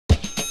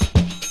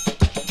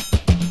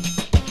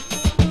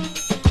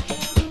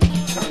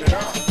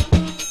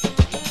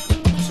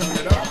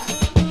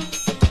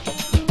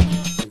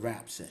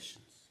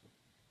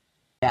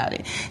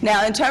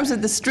Now, in terms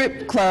of the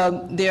strip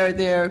club,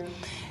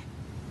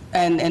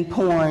 and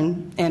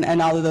porn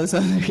and all of those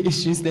other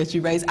issues that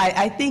you raised,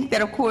 I think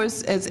that, of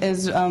course,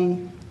 as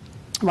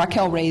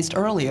Raquel raised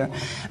earlier,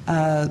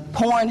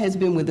 porn has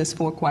been with us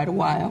for quite a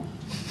while.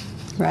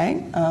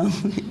 Right?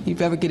 If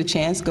you ever get a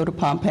chance, go to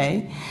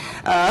Pompeii.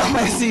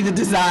 See the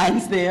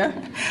designs there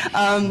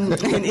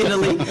in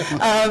Italy.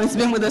 It's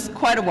been with us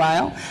quite a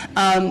while.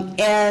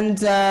 And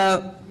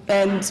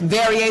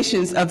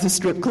variations of the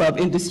strip club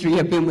industry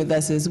have been with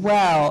us as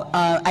well.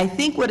 I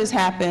think what has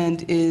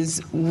happened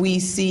is we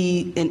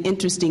see an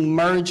interesting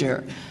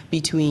merger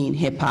between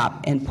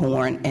hip-hop and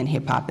porn and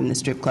hip-hop and the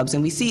strip clubs.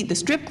 And we see the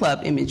strip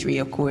club imagery,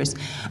 of course,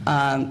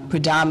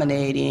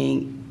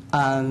 predominating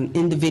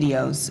in the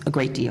videos a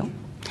great deal.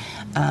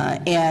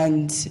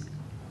 And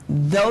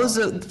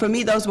for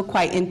me, those were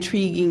quite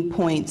intriguing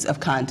points of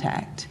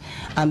contact,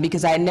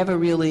 because I never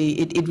really,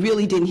 it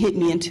really didn't hit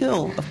me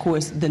until, of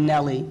course, the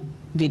Nelly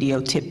video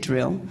tip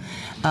drill.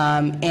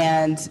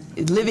 And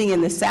living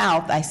in the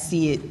South, I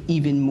see it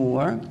even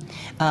more,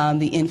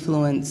 the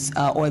influence,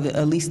 or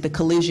at least the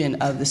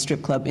collision of the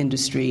strip club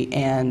industry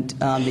and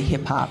the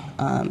hip-hop,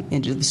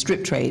 into the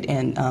strip trade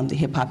and the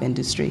hip-hop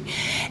industry.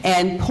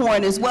 And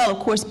porn as well. Of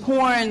course,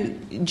 porn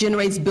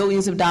generates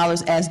billions of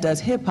dollars, as does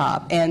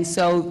hip-hop. And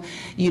so,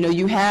 you know,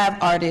 you have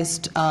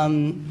artists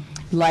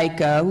like,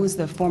 who's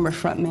the former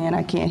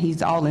frontman?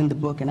 he's all in the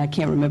book, and I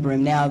can't remember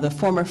him now. The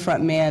former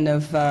frontman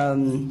of,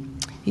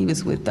 he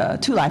was with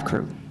 2 Live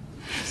Crew.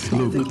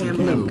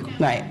 Luke.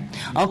 Right.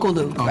 Uncle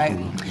Luke, right?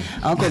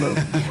 Uncle Luke,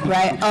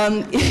 right?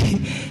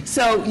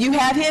 So you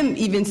have him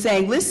even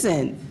saying,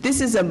 listen,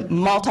 this is a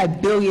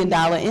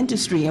multi-billion-dollar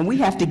industry, and we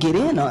have to get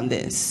in on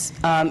this.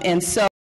 And so